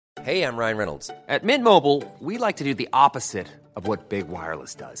Hey, I'm Ryan Reynolds. At Mint Mobile, we like to do the opposite of what Big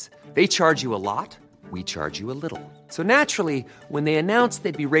Wireless does. They charge you a lot, we charge you a little. So naturally, when they announced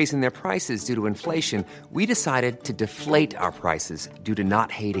they'd be raising their prices due to inflation, we decided to deflate our prices due to not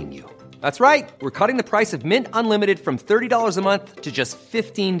hating you. That's right. We're cutting the price of Mint Unlimited from $30 a month to just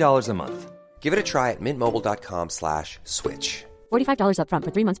 $15 a month. Give it a try at mintmobile.com/switch. $45 up front for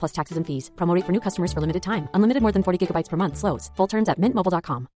 3 months plus taxes and fees. Promo rate for new customers for limited time. Unlimited more than 40 gigabytes per month. Slows full terms at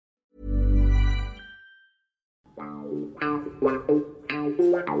mintmobile.com.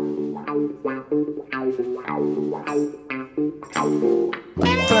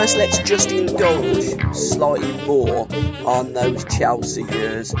 First, let's just indulge slightly more on those Chelsea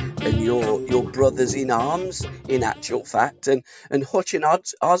years and your brothers in arms, in actual fact, and Hutch and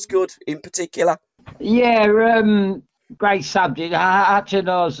Osgood in particular. Yeah, great subject. Hutch and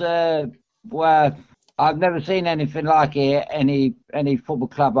Oz were. I've never seen anything like it. Any football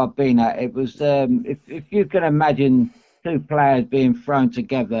club I've been at. It was if you can imagine two players being thrown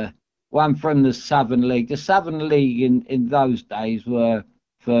together, one from the Southern League. The Southern League in those days were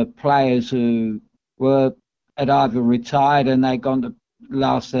for players who had either retired and they gone to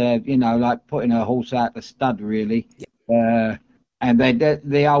last like putting a horse out the stud really. Yeah. And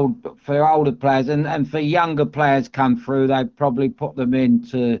they for older players and for younger players come through, they probably put them in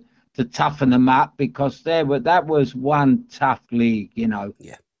to toughen them up because that was one tough league, Yeah.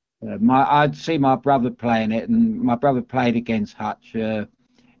 I'd see my brother playing it, and my brother played against Hutch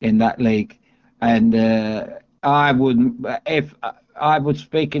in that league, and I was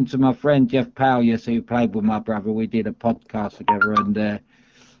speaking to my friend Jeff Powell yesterday, who played with my brother. We did a podcast together, and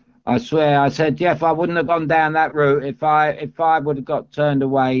I swear, I said, Jeff, I wouldn't have gone down that route. If I would have got turned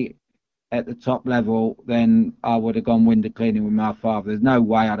away at the top level, then I would have gone window cleaning with my father. There's no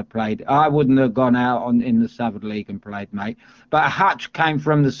way I'd have played. I wouldn't have gone out in the Southern League and played, mate. But Hutch came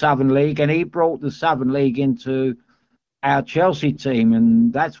from the Southern League, and he brought the Southern League into our Chelsea team,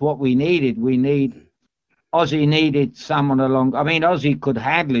 and that's what we needed. Ossie needed someone along. I mean, Ossie could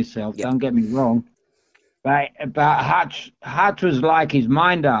handle himself, Don't get me wrong. But Hutch was like his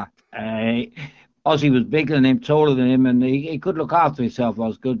minder. Ossie was bigger than him, taller than him, and he could look after himself,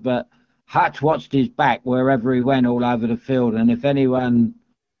 Osgood, but Hutch watched his back wherever he went all over the field. And if anyone,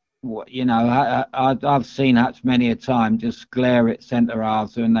 I've seen Hutch many a time just glare at centre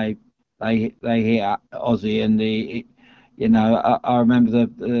halves and they hit Ossie. And I remember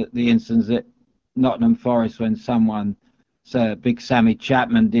the instance at Nottingham Forest when big Sammy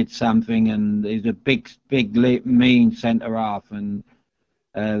Chapman did something, and he's a big mean centre half, and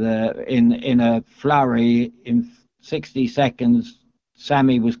in a flurry in 60 seconds.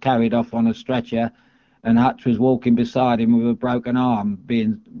 Sammy was carried off on a stretcher, and Hutch was walking beside him with a broken arm,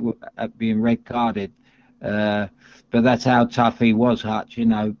 being red carded. But that's how tough he was, Hutch,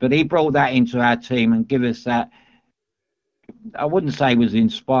 But he brought that into our team and give us that. I wouldn't say it was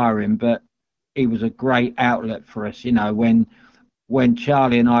inspiring, but he was a great outlet for us. When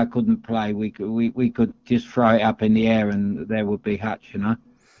Charlie and I couldn't play, we could just throw it up in the air, and there would be Hutch,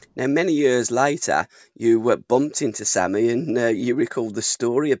 Now, many years later, you bumped into Sammy, and you recalled the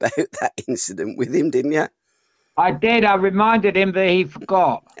story about that incident with him, didn't you? I did. I reminded him that he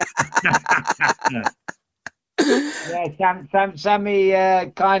forgot. Sammy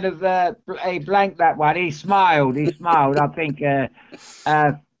kind of he blanked that one. He smiled. I think.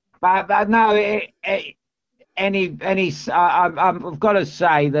 But no, I've got to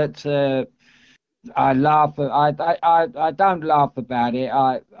say that. I laugh. I don't laugh about it.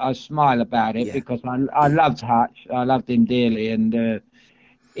 I smile about it because I loved Hutch. I loved him dearly, and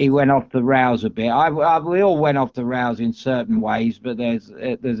he went off the rails a bit. We all went off the rails in certain ways, but there's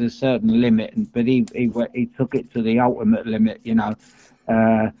a certain limit. But he took it to the ultimate limit,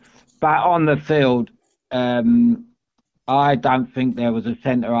 But on the field, I don't think there was a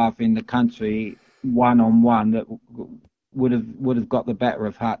centre half in the country 1-on-1 that would have got the better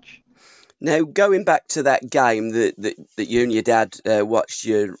of Hutch. Now, going back to that game that you and your dad watched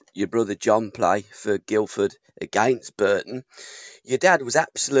your brother John play for Guildford against Burton, your dad was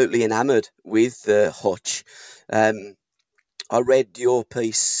absolutely enamoured with Hutch. I read your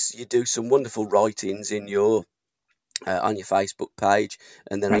piece. You do some wonderful writings in your on your Facebook page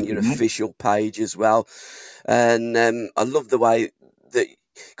and then on your official page as well. And I love the way that,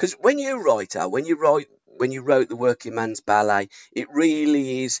 because when you wrote the Working Man's Ballet, it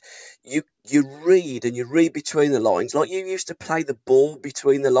really is, you read and you read between the lines, like you used to play the ball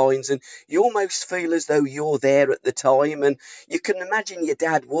between the lines, and you almost feel as though you're there at the time, and you can imagine your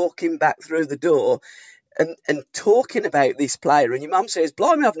dad walking back through the door and talking about this player, and your mum says,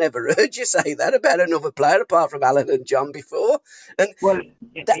 "Blimey, I've never heard you say that about another player apart from Alan and John before." And Well,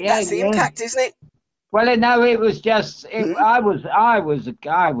 that's the yeah. impact, isn't it? Well, no, it was just I was a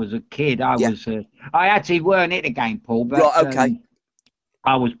kid. Yeah. I actually weren't at the game, Paul, but Right. Okay.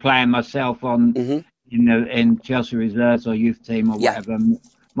 I was playing myself on in Chelsea reserves or youth team or Yeah. whatever.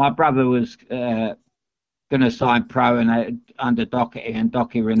 My brother was going to sign pro and under Doherty, and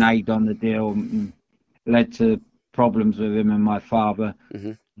Doherty reneged on the deal, and led to problems with him and my father.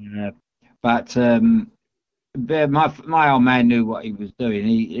 But my old man knew what he was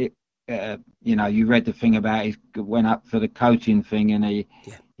doing. You read the thing about he went up for the coaching thing, and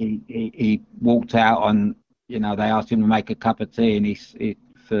he walked out on. They asked him to make a cup of tea, and he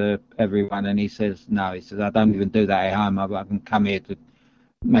for everyone, and he says no. He says, I don't even do that at home. I haven't come here to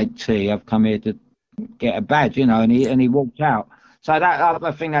make tea. I've come here to get a badge, and he walked out. So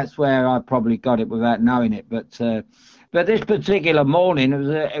I think that's where I probably got it without knowing it. But this particular morning,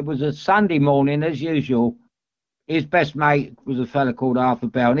 it was a Sunday morning as usual. His best mate was a fella called Arthur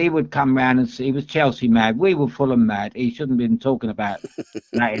Bell, and he would come round and he was Chelsea mad. We were Fulham mad. He shouldn't have been talking about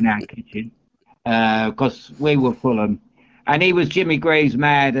that in our kitchen because we were Fulham. And he was Jimmy Greaves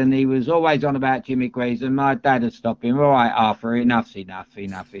mad, and he was always on about Jimmy Greaves. And my dad had stopped him. All right, Arthur, enough's enough. He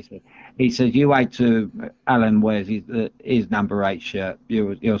says, you wait till Alan wears his number 8 shirt.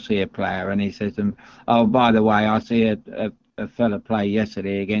 You'll see a player. And he says, oh, by the way, I see a fella play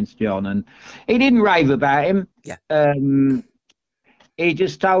yesterday against John, and he didn't rave about him. Yeah. He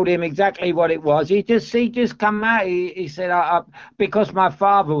just told him exactly what it was. He just come out. He said, because my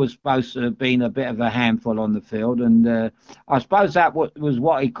father was supposed to have been a bit of a handful on the field, and I suppose that was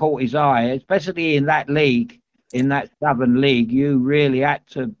what he caught his eye, especially in that league, in that Southern League. You really had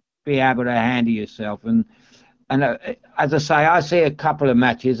to be able to handle yourself. And as I say, I see a couple of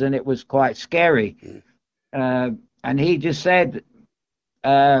matches, and it was quite scary. And he just said,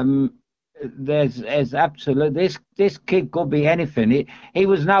 there's absolute this kid could be anything. He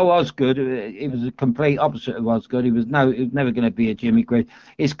was no Osgood. He was the complete opposite of Osgood. He was never going to be a Jimmy Greaves.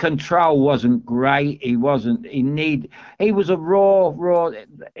 His control wasn't great. He was a raw.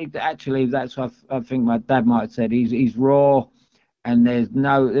 Actually, that's what I think my dad might have said. He's raw, and there's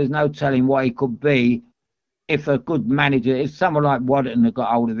no telling what he could be if a good manager, if someone like Waddington had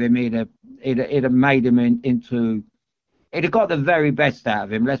got hold of him, he'd have made him into. He'd have got the very best out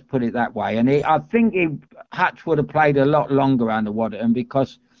of him, let's put it that way. And I think Hutch would have played a lot longer under Waddington,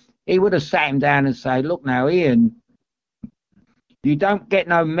 because he would have sat him down and say, look now, Ian, you don't get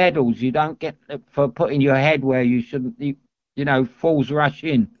no medals. You don't get for putting your head where you shouldn't. Fools rush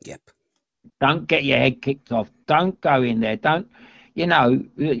in. Yep. Don't get your head kicked off. Don't go in there. Don't, be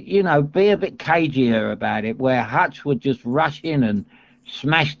a bit cagier about it, where Hutch would just rush in and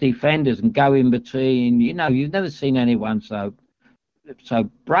smash defenders and go in between. You've never seen anyone so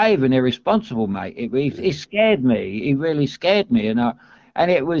brave and irresponsible, mate. He scared me. He really scared me, and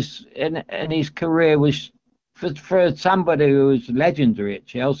it was, and his career was for somebody who was legendary at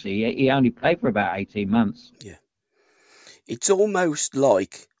Chelsea. He only played for about 18 months. Yeah, it's almost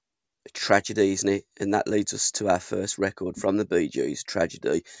like a tragedy, isn't it? And that leads us to our first record from the Bee Gees,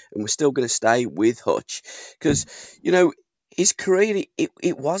 Tragedy. And we're still going to stay with Hutch, because his career,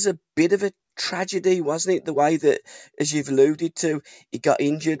 it was a bit of a tragedy, wasn't it? The way that, as you've alluded to, he got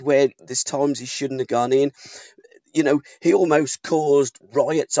injured where there's times he shouldn't have gone in. He almost caused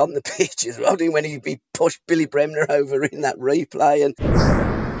riots on the pitch as well, when he pushed Billy Bremner over in that replay. And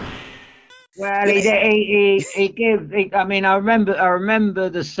well, he gave. I remember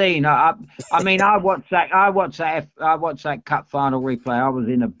the scene. I watched that cup final replay. I was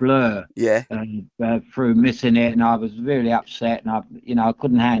in a blur. Yeah. Through missing it, and I was really upset, and I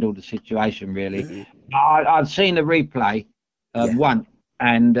couldn't handle the situation really. Mm-hmm. I'd seen the replay once,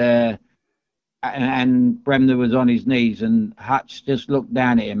 and Bremner was on his knees, and Hutch just looked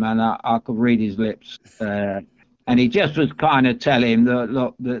down at him, and I could read his lips. And he just was kind of telling him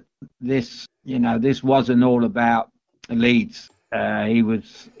that this wasn't all about Leeds. We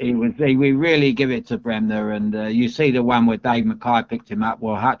really give it to Bremner, and you see the one where Dave Mackay picked him up.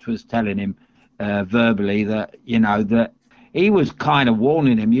 Well, Hutch was telling him verbally that that he was kind of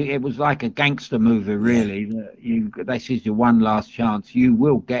warning him. It was like a gangster movie, really. That this is your one last chance. You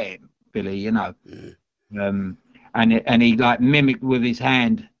will get it, Billy. And he like mimicked with his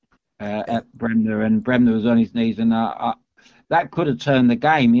hand. At Bremner, and Bremner was on his knees, and that could have turned the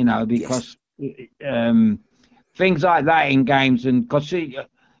game, because things like that in games, and because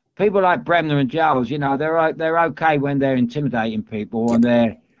people like Bremner and Giles, they're okay when they're intimidating people,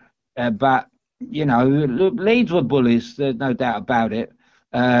 and but Leeds were bullies, there's no doubt about it,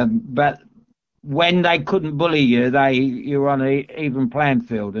 but when they couldn't bully you, you were on an even playing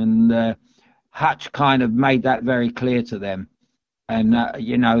field, and Hutch kind of made that very clear to them. And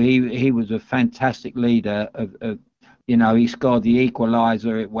you know, he was a fantastic leader. You know, he scored the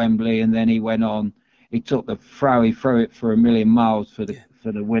equaliser at Wembley, and then he went on. He took the throw. He threw it for a million miles for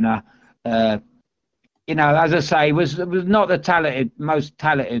the winner. You know, as I say, he was not the most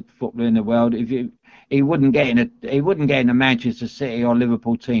talented footballer in the world. He wouldn't get in a Manchester City or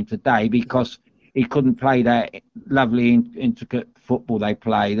Liverpool team today because he couldn't play that lovely intricate football they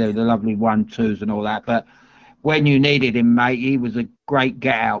play, the lovely 1-2s and all that. But when you needed him, mate, he was a great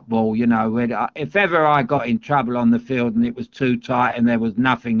get-out ball. You know, if ever I got in trouble on the field and it was too tight and there was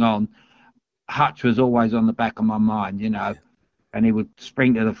nothing on, Hutch was always on the back of my mind, you know, and he would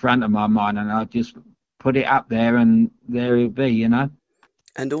spring to the front of my mind, and I'd just put it up there, and there he'd be, you know.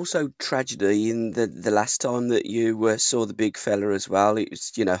 And also tragedy in the last time that you saw the big fella as well. It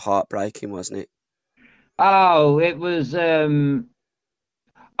was, you know, heartbreaking, wasn't it? Oh, it was. I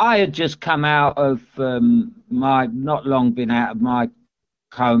had just come out of not long been out of my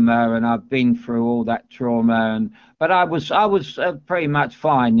coma, and I've been through all that trauma, but I was pretty much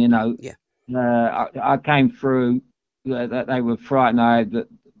fine, you know. Yeah. I came through. That they were frightened. I had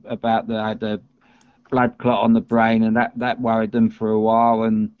a blood clot on the brain, and that worried them for a while.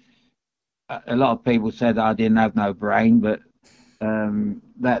 And a lot of people said I didn't have no brain, but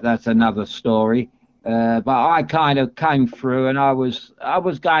that's another story. But I kind of came through, and I was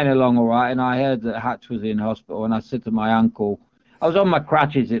going along all right. And I heard that Hutch was in hospital, and I said to my uncle, I was on my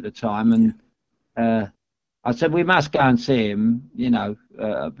crutches at the time, and I said, we must go and see him, you know,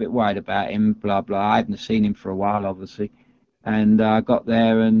 a bit worried about him, blah, blah. I hadn't seen him for a while, obviously. And I got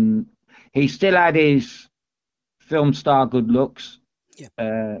there, and he still had his film star good looks.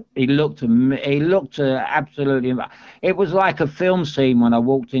 Yeah. He looked absolutely. It was like a film scene when I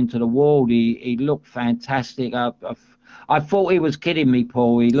walked into the ward. He looked fantastic. I thought he was kidding me,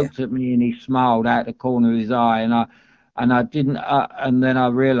 Paul. He looked at me and he smiled out the corner of his eye, and I didn't. And then I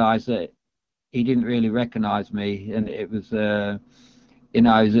realised that he didn't really recognise me, and it was, you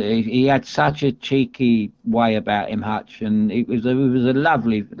know, he had such a cheeky way about him, Hutch, and it was a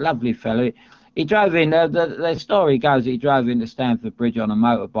lovely, lovely fellow. He drove in. The story goes he drove into Stamford Bridge on a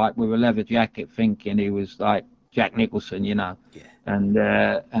motorbike with a leather jacket, thinking he was like Jack Nicholson, you know.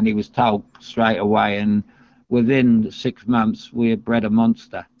 Yeah. And he was told straight away, and within 6 months we had bred a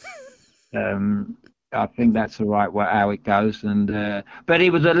monster. I think that's the right way how it goes. And but he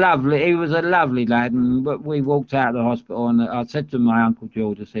was a lovely lad. And we walked out of the hospital, and I said to my Uncle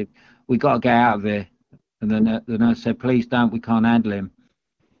George, I said, we got to get out of here. And then the nurse said, please don't, we can't handle him.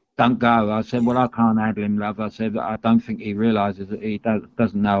 Don't go. I said, well, I can't handle him, love. I said, I don't think he realises that he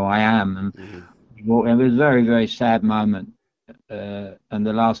doesn't know I am. And it was a very, very sad moment. And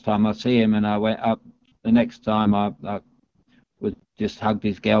the last time I see him, and I went up, the next time I was just hugged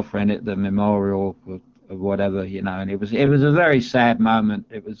his girlfriend at the memorial or whatever, you know, and it was a very sad moment.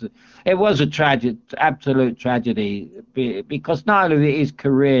 It was a absolute tragedy, because not only his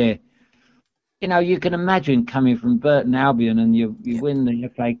career, you know, you can imagine coming from Burton Albion, and you win the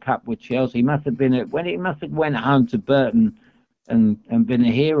FA Cup with Chelsea. He must have been he must have went home to Burton and been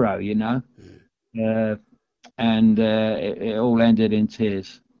a hero, you know. It all ended in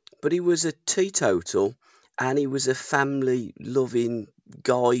tears. But he was a teetotal, and he was a family-loving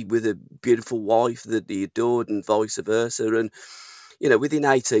guy with a beautiful wife that he adored, and vice versa. And, you know, within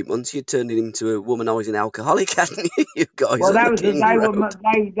 18 months, you turned him into a womanising alcoholic, hadn't you guys? Well, they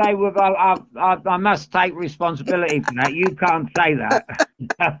were. I must take responsibility for that. You can't say that.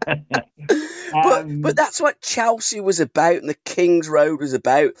 But that's what Chelsea was about, and the King's Road was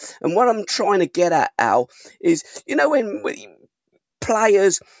about. And what I'm trying to get at, Al, is, you know, when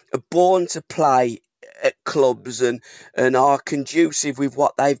players are born to play at clubs and are conducive with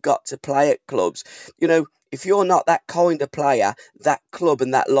what they've got to play at clubs, you know, if you're not that kind of player, that club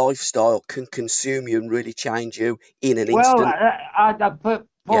and that lifestyle can consume you and really change you in an instant.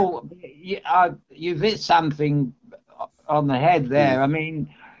 Paul, you've hit something on the head there. I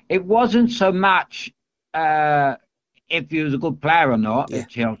mean, it wasn't so much if you was a good player or not at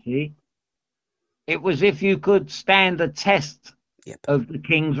Chelsea. It was if you could stand the test of the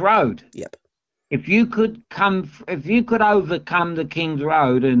King's Road. Yep. If you could overcome the King's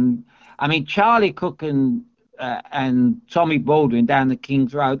Road, and I mean Charlie Cook and Tommy Baldwin down the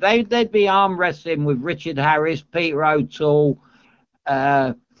King's Road, they'd be arm wrestling with Richard Harris, Peter O'Toole,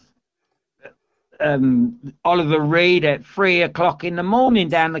 Oliver Reed at 3 o'clock in the morning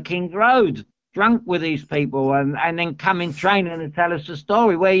down the King's Road, drunk with these people, and then come in training and tell us the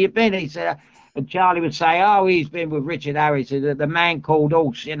story. Where you been? He said, and Charlie would say, oh, he's been with Richard Harris, the man called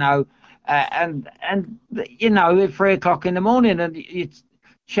Horse, you know. And you know, at 3 o'clock in the morning, and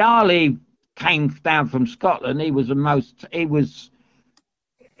Charlie came down from Scotland. He was the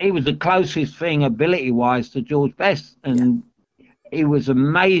closest thing ability wise to George Best, and he was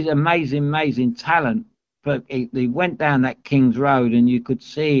amazing talent. But he went down that King's Road, and you could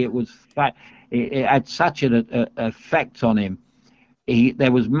see it had such an effect on him.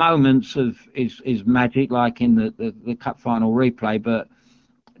 There was moments of his magic, like in the cup final replay, but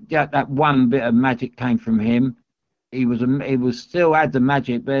that one bit of magic came from him. He was still had the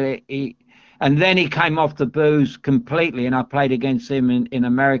magic, but and then he came off the booze completely. And I played against him in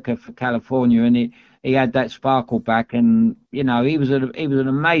America for California, and he had that sparkle back. And you know, he was an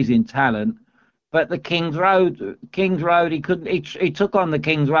amazing talent. But the King's Road, he couldn't. He took on the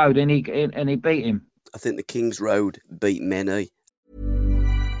King's Road, and he beat him. I think the King's Road beat many.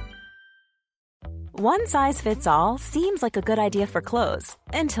 One size fits all seems like a good idea for clothes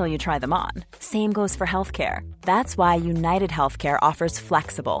until you try them on. Same goes for healthcare. That's why United Healthcare offers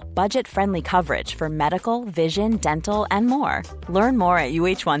flexible, budget-friendly coverage for medical, vision, dental, and more. Learn more at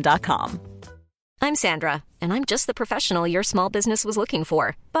uh1.com. I'm Sandra, and I'm just the professional your small business was looking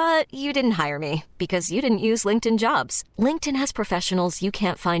for. But you didn't hire me because you didn't use LinkedIn Jobs. LinkedIn has professionals you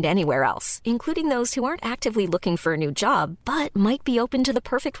can't find anywhere else, including those who aren't actively looking for a new job, but might be open to the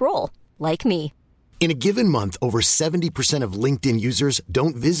perfect role, like me. In a given month, over 70% of LinkedIn users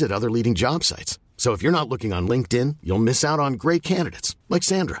don't visit other leading job sites. So if you're not looking on LinkedIn, you'll miss out on great candidates like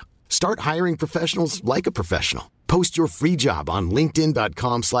Sandra. Start hiring professionals like a professional. Post your free job on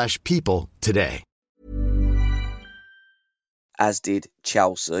linkedin.com/people today. As did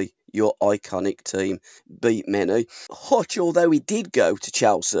Chelsea. Your iconic team beat many. Hutch, although he did go to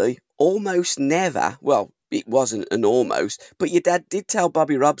Chelsea, almost never, well, it wasn't an almost, but your dad did tell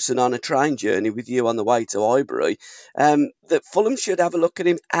Bobby Robson on a train journey with you on the way to Highbury that Fulham should have a look at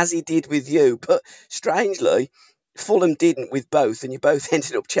him as he did with you. But strangely, Fulham didn't with both, and you both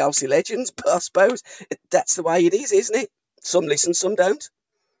ended up Chelsea legends. But I suppose that's the way it is, isn't it? Some listen, some don't.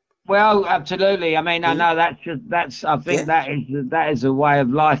 Well, absolutely. I mean, I know that's. I think that is a way of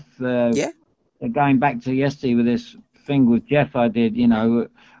life. Going back to yesterday with this thing with Jeff, I did. You know,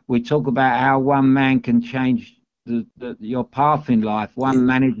 we talk about how one man can change your path in life. One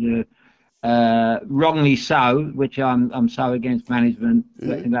manager, wrongly so, which I'm so against management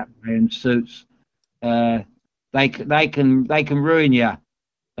in that way, and suits. They can ruin you,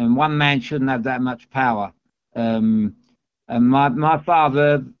 and one man shouldn't have that much power. And my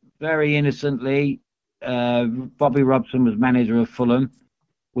father, very innocently, Bobby Robson was manager of Fulham.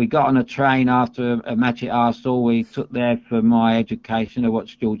 We got on a train after a match at Arsenal. We took there for my education. I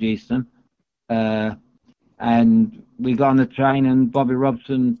watched George Easton. And we got on the train, and Bobby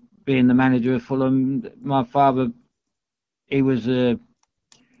Robson, being the manager of Fulham, my father, he wasn't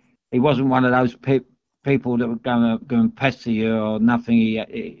one of those people that would go and pester you or nothing.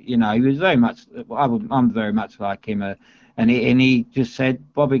 He was very much, I'm very much like him. And he just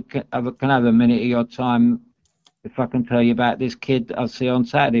said, Bobby, can I have a minute of your time if I can tell you about this kid I see on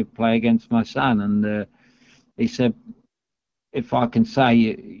Saturday play against my son? And he said, if I can say,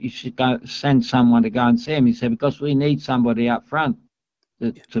 you should go send someone to go and see him. He said, because we need somebody up front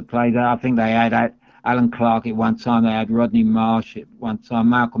to play that. I think they had Alan Clark at one time. They had Rodney Marsh at one time.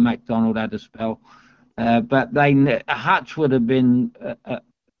 Malcolm MacDonald had a spell. But Hutch would have been...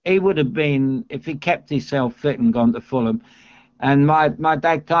 he would have been, if he kept himself fit and gone to Fulham. And my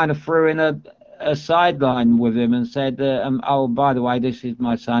dad kind of threw in a sideline with him and said, oh, by the way, this is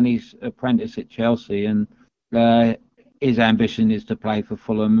my son. He's apprentice at Chelsea, and his ambition is to play for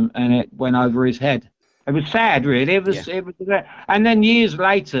Fulham. And it went over his head. It was sad, really. It was. And then years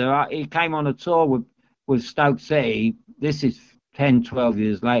later, he came on a tour with Stoke City. This is 10, 12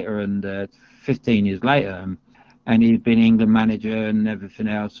 years later, and 15 years later. And he'd been England manager and everything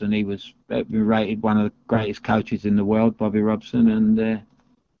else, and he was rated one of the greatest coaches in the world, Bobby Robson.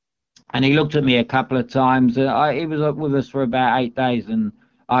 And he looked at me a couple of times. He was up with us for about 8 days, and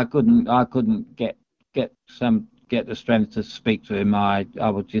I couldn't get the strength to speak to him. I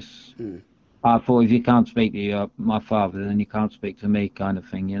thought, if you can't speak to my father, then you can't speak to me, kind of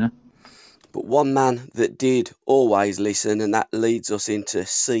thing, you know. But one man that did always listen, and that leads us into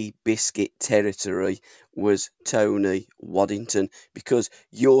Sea Biscuit territory, was Tony Waddington, because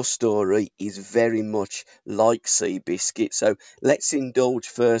your story is very much like Sea Biscuit. So let's indulge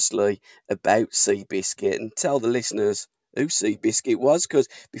firstly about Sea Biscuit and tell the listeners who Sea Biscuit was, because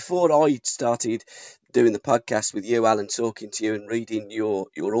before I started doing the podcast with you, Alan, talking to you and reading your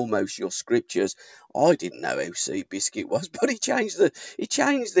scriptures, I didn't know who Sea Biscuit was, but he changed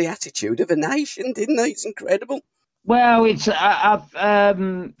the attitude of a nation, didn't he? It's incredible. Well, it's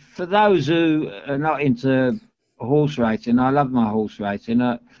for those who are not into horse racing. I love my horse racing.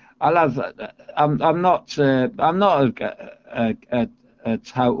 I love. I'm not. I'm not a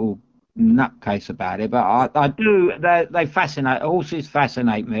total nutcase about it, but I do. They fascinate. Horses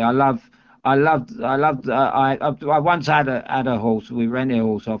fascinate me. I love. I loved. I loved. I once had a horse. We rented a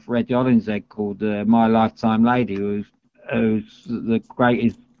horse off Red Hollinshead called My Lifetime Lady, who's the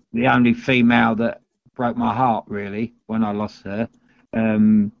greatest, the only female that broke my heart really when I lost her.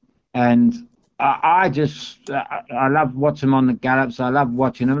 And I just I love watching them on the gallops. I love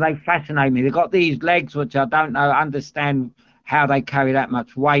watching them. They fascinate me. They've got these legs which I don't understand how they carry that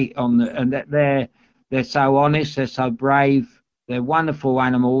much weight on the, and that they're so honest. They're so brave. They're wonderful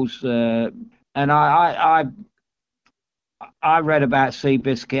animals. And I read about Sea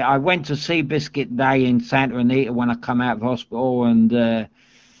Biscuit. I went to Sea Biscuit Day in Santa Anita when I come out of hospital, and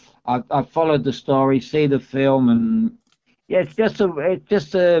I followed the story, see the film, and yeah,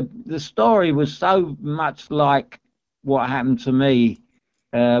 the story was so much like what happened to me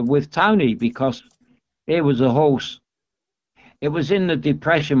with Tony, because it was a horse. It was in the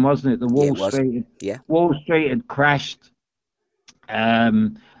Depression, wasn't it? The Yeah, it was. Yeah. Wall Street had crashed.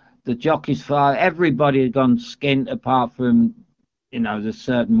 The jockeys fire. Everybody had gone skint, apart from the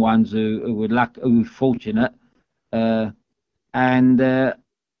certain ones who were fortunate, and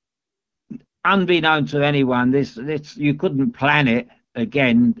unbeknown to anyone, this you couldn't plan it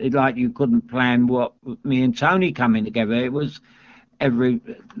again. Like you couldn't plan what me and Tony coming together. It was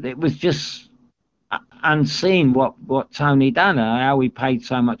just unseen what Tony done. How he paid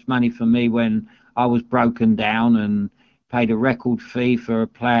so much money for me when I was broken down, and paid a record fee for a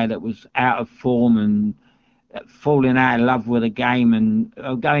player that was out of form and falling out of love with the game and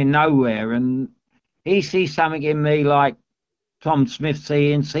going nowhere. And he sees something in me like Tom Smith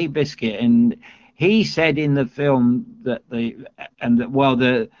seeing Sea Biscuit, and he said in the film that the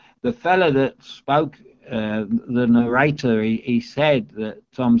fella that spoke, the narrator, he said that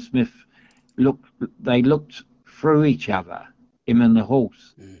Tom Smith they looked through each other, him and the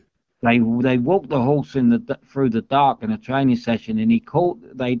horse. They walked the horse through the dark in a training session, and he caught.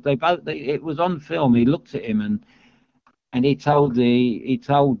 It was on film. He looked at him, and he told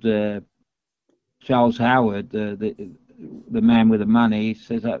Charles Howard, the man with the money. He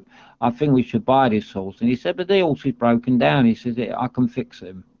says, I think we should buy this horse. And he said, but the horse is broken down. He says, I can fix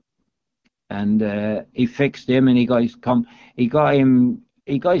him. And he fixed him, and he got his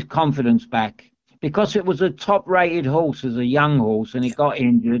confidence back, because it was a top-rated horse as a young horse, and he got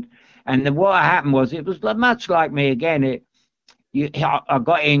injured. And then what happened was, it was much like me again. I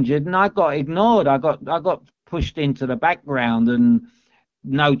got injured and I got ignored. I got pushed into the background, and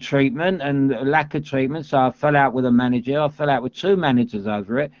no treatment and lack of treatment. So I fell out with a manager. I fell out with two managers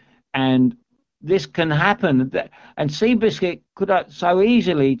over it. And this can happen. And Seabiscuit could have so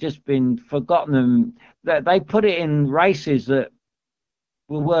easily just been forgotten. And that they put it in races that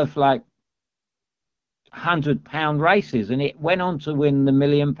were worth like £100 races, and it went on to win the £1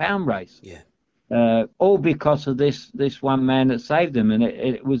 million race. Yeah. All because of this one man that saved him. And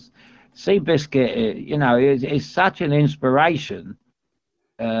it was Seabiscuit. Is such an inspiration.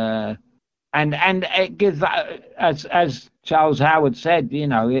 And it gives, as Charles Howard said,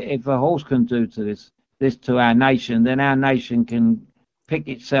 if a horse can do this to our nation, then our nation can pick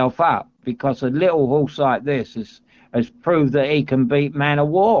itself up, because a little horse like this has proved that he can beat Man of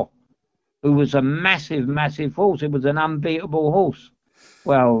War, who was a massive, massive horse. It was an unbeatable horse.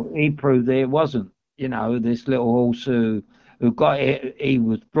 Well, he proved that it wasn't. This little horse who got it, he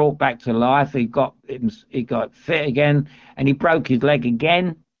was brought back to life. He got fit again, and he broke his leg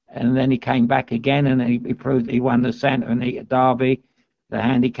again, and then he came back again, and he proved he won the Santa Anita Derby, the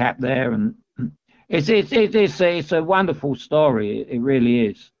handicap there, and it's a wonderful story. It really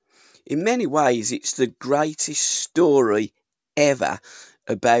is. In many ways, it's the greatest story ever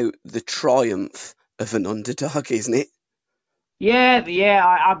about the triumph of an underdog, isn't it? Yeah.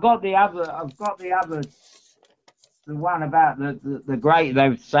 I've got the other. The one about the great.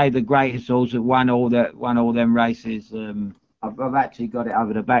 They say the greatest horse that won all them races. I've actually got it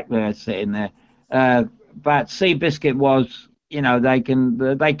over the back there, sitting there. But Sea Biscuit was. They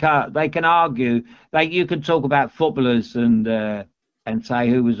can argue. You can talk about footballers and say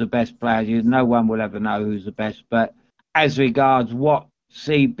who was the best player. No one will ever know who's the best. But as regards what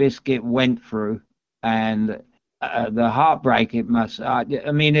Sea Biscuit went through, and the heartbreak it must.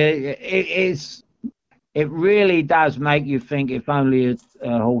 It really does make you think, if only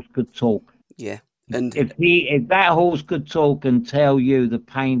a horse could talk. Yeah, and if that horse could talk and tell you the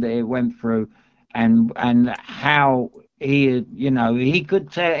pain that it went through, and how he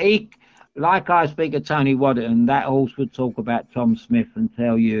could tell. like I speak of Tony Waddington, that horse would talk about Tom Smith and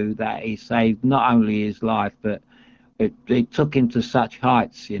tell you that he saved not only his life, but it took him to such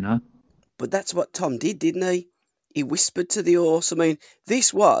heights, you know. But that's what Tom did, didn't he? He whispered to the horse. I mean,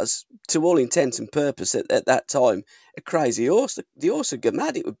 this was, to all intents and purposes at that time, a crazy horse. The horse would go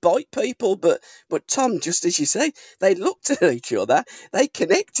mad. It would bite people. But Tom, just as you say, they looked at each other. They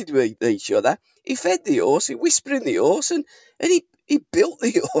connected with each other. He fed the horse. He whispered in the horse. And he built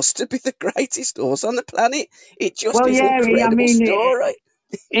the horse to be the greatest horse on the planet. It just is an incredible story.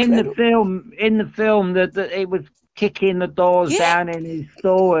 In the film, that it was kicking the doors down in his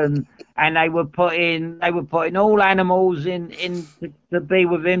stall, and they were putting all animals in to be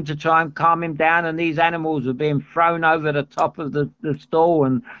with him to try and calm him down, and these animals were being thrown over the top of the stall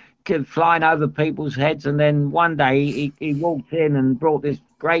and flying over people's heads. And then one day he walked in and brought this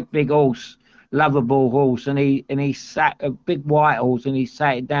great big horse, lovable horse, and he sat, a big white horse, and he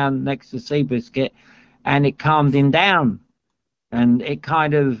sat it down next to Sea Biscuit, and it calmed him down. And it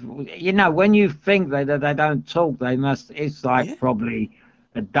kind of, you know, when you think that they don't talk, it's like probably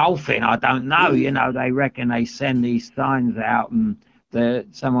a dolphin. I don't know. You know, they reckon they send these signs out. And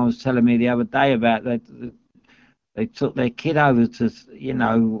someone was telling me the other day about that they took their kid over to, you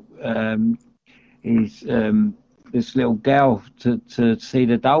know, this little girl to see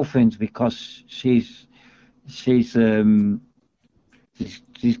the dolphins, because she's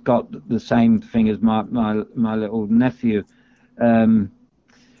got the same thing as my little nephew. And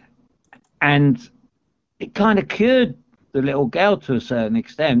it kind of cured the little girl to a certain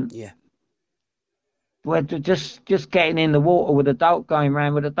extent. Yeah. Where just getting in the water with going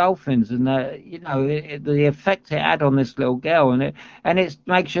around with the dolphins, and you know, the effect it had on this little girl, and it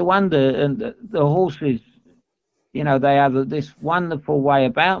makes you wonder. And the horses, you know, they have this wonderful way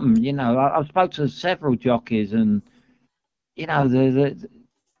about them. You know, I've spoke to several jockeys, and you know,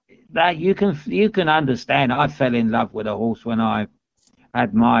 that you can understand. I fell in love with a horse when I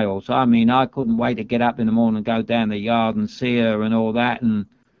had my horse. I mean, I couldn't wait to get up in the morning and go down the yard and see her and all that. And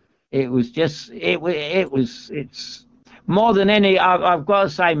it was just, it's more than any, I've got to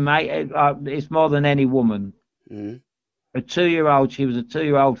say, mate, it's more than any woman. Mm. A 2-year-old, she was a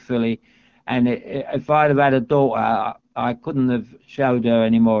 2-year-old filly. And if I'd have had a daughter, I couldn't have showed her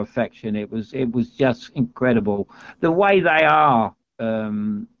any more affection. It was just incredible. The way they are,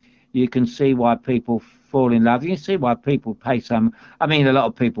 you can see why people fall in love. You can see why people pay I mean, a lot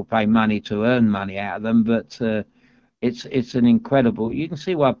of people pay money to earn money out of them, but it's an incredible. You can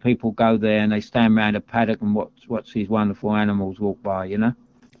see why people go there and they stand around a paddock and watch these wonderful animals walk by, you know.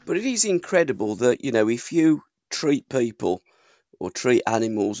 But it is incredible that, you know, if you treat people or treat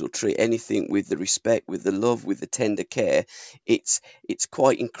animals or treat anything with the respect, with the love, with the tender care, it's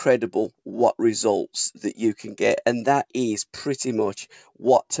quite incredible what results that you can get. And that is pretty much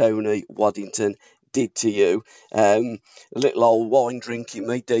what Tony Waddington did to you. Little old wine drinking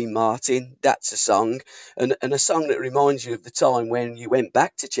me, Dean Martin, that's a song. And a song that reminds you of the time when you went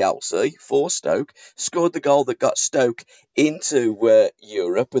back to Chelsea for Stoke, scored the goal that got Stoke into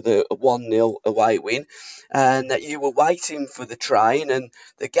Europe with a 1-0 away win, and that you were waiting for the train, and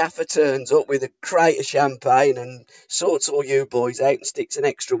the gaffer turns up with a crate of champagne and sorts all you boys out and sticks an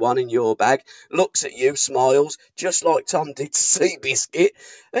extra one in your bag, looks at you, smiles, just like Tom did to Sea Biscuit,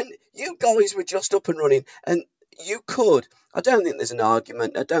 and you guys were just up and running, and you could, I don't think there's an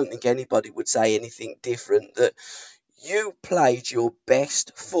argument, I don't think anybody would say anything different, that you played your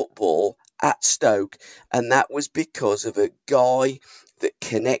best football at Stoke, and that was because of a guy that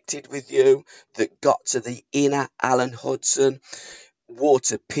connected with you, that got to the inner Alan Hudson,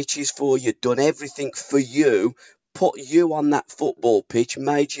 water pitches for you, done everything for you, put you on that football pitch,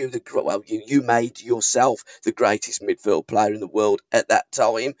 made you you made yourself the greatest midfield player in the world at that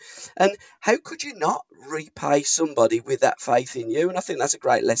time. And how could you not repay somebody with that faith in you? And I think that's a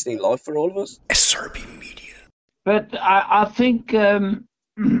great lesson in life for all of us. SRB Media. But I think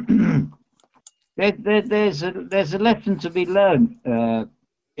there's a lesson to be learned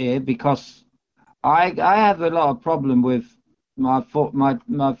here, because I have a lot of problem with my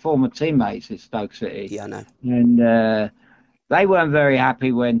former teammates at Stoke City. Yeah, I know. And they weren't very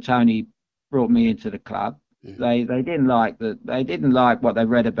happy when Tony brought me into the club. Mm-hmm. They didn't like They didn't like what they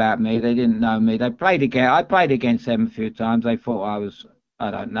read about me. They didn't know me. I played against them a few times. They thought I was,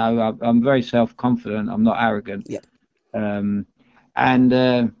 I don't know. I'm very self-confident. I'm not arrogant. Yeah.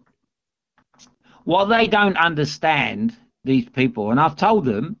 And what they don't understand, these people, and I've told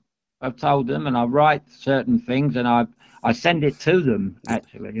them, and I write certain things, and I send it to them,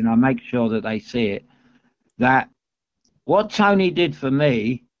 actually, and I make sure that they see it, that what Tony did for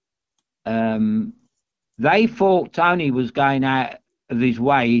me, they thought Tony was going out of his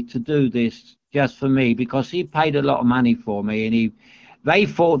way to do this just for me, because he paid a lot of money for me, and they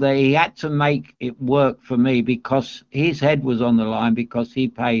thought that he had to make it work for me because his head was on the line, because he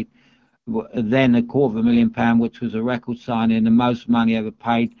paid then £250,000, which was a record signing, the most money ever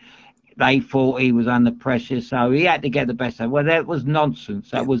paid. They thought he was under pressure, so he had to get the best of it. Well, that was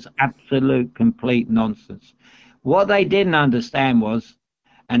nonsense. That was absolute, complete nonsense. What they didn't understand was,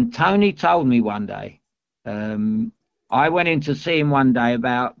 and Tony told me one day, I went in to see him one day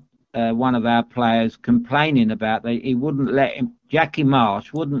about one of our players complaining about that he wouldn't let him, Jackie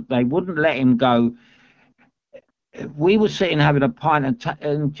Marsh, they wouldn't let him go. We were sitting having a pint,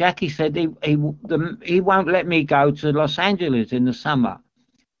 and Jackie said he won't let me go to Los Angeles in the summer.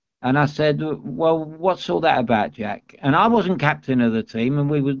 And I said, well, what's all that about, Jack? And I wasn't captain of the team, and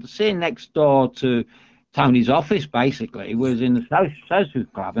we were sitting next door to Tony's office, basically. He was in the social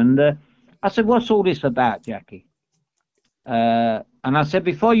club. And I said, what's all this about, Jackie? And I said,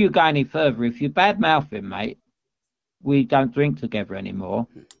 before you go any further, if you badmouth him, mate, we don't drink together anymore.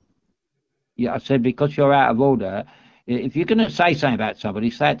 Yeah, I said, because you're out of order. If you're going to say something about somebody,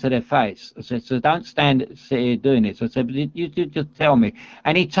 say it to their face. I said, so don't sit here doing this. I said, but you just tell me.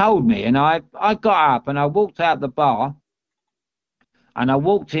 And he told me, and I got up and I walked out the bar, and I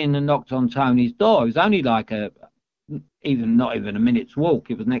walked in and knocked on Tony's door. It was only like not even a minute's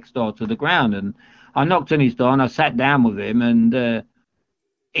walk. It was next door to the ground. And I knocked on his door and I sat down with him, and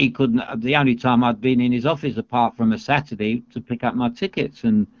he couldn't. The only time I'd been in his office apart from a Saturday to pick up my tickets,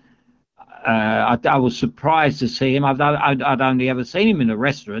 and I was surprised to see him. I'd only ever seen him in a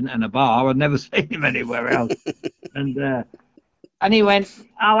restaurant and a bar. I'd never seen him anywhere else. And he went,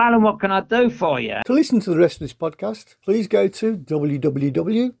 oh, Alan, what can I do for you? To listen to the rest of this podcast, please go to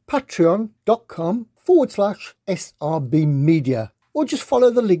www.patreon.com/SRB Media, or just follow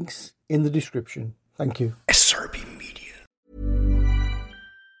the links in the description. Thank you. SRB Media.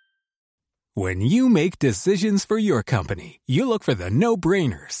 When you make decisions for your company, you look for the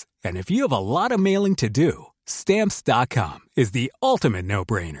no-brainers. And if you have a lot of mailing to do, Stamps.com is the ultimate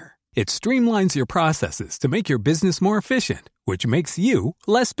no-brainer. It streamlines your processes to make your business more efficient, which makes you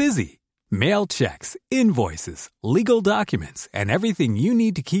less busy. Mail checks, invoices, legal documents, and everything you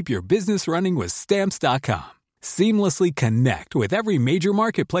need to keep your business running with Stamps.com. Seamlessly connect with every major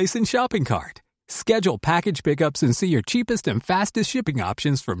marketplace and shopping cart. Schedule package pickups and see your cheapest and fastest shipping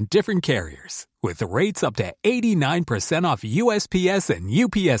options from different carriers, with rates up to 89% off USPS and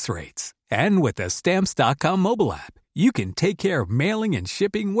UPS rates. And with the Stamps.com mobile app, you can take care of mailing and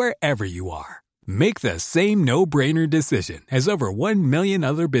shipping wherever you are. Make the same no-brainer decision as over 1 million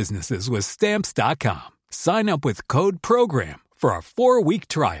other businesses with Stamps.com. Sign up with code PROGRAM for a 4-week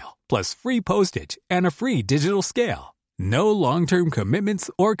trial, plus free postage and a free digital scale. No long-term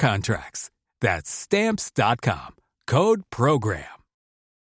commitments or contracts. That's Stamps.com. Code PROGRAM.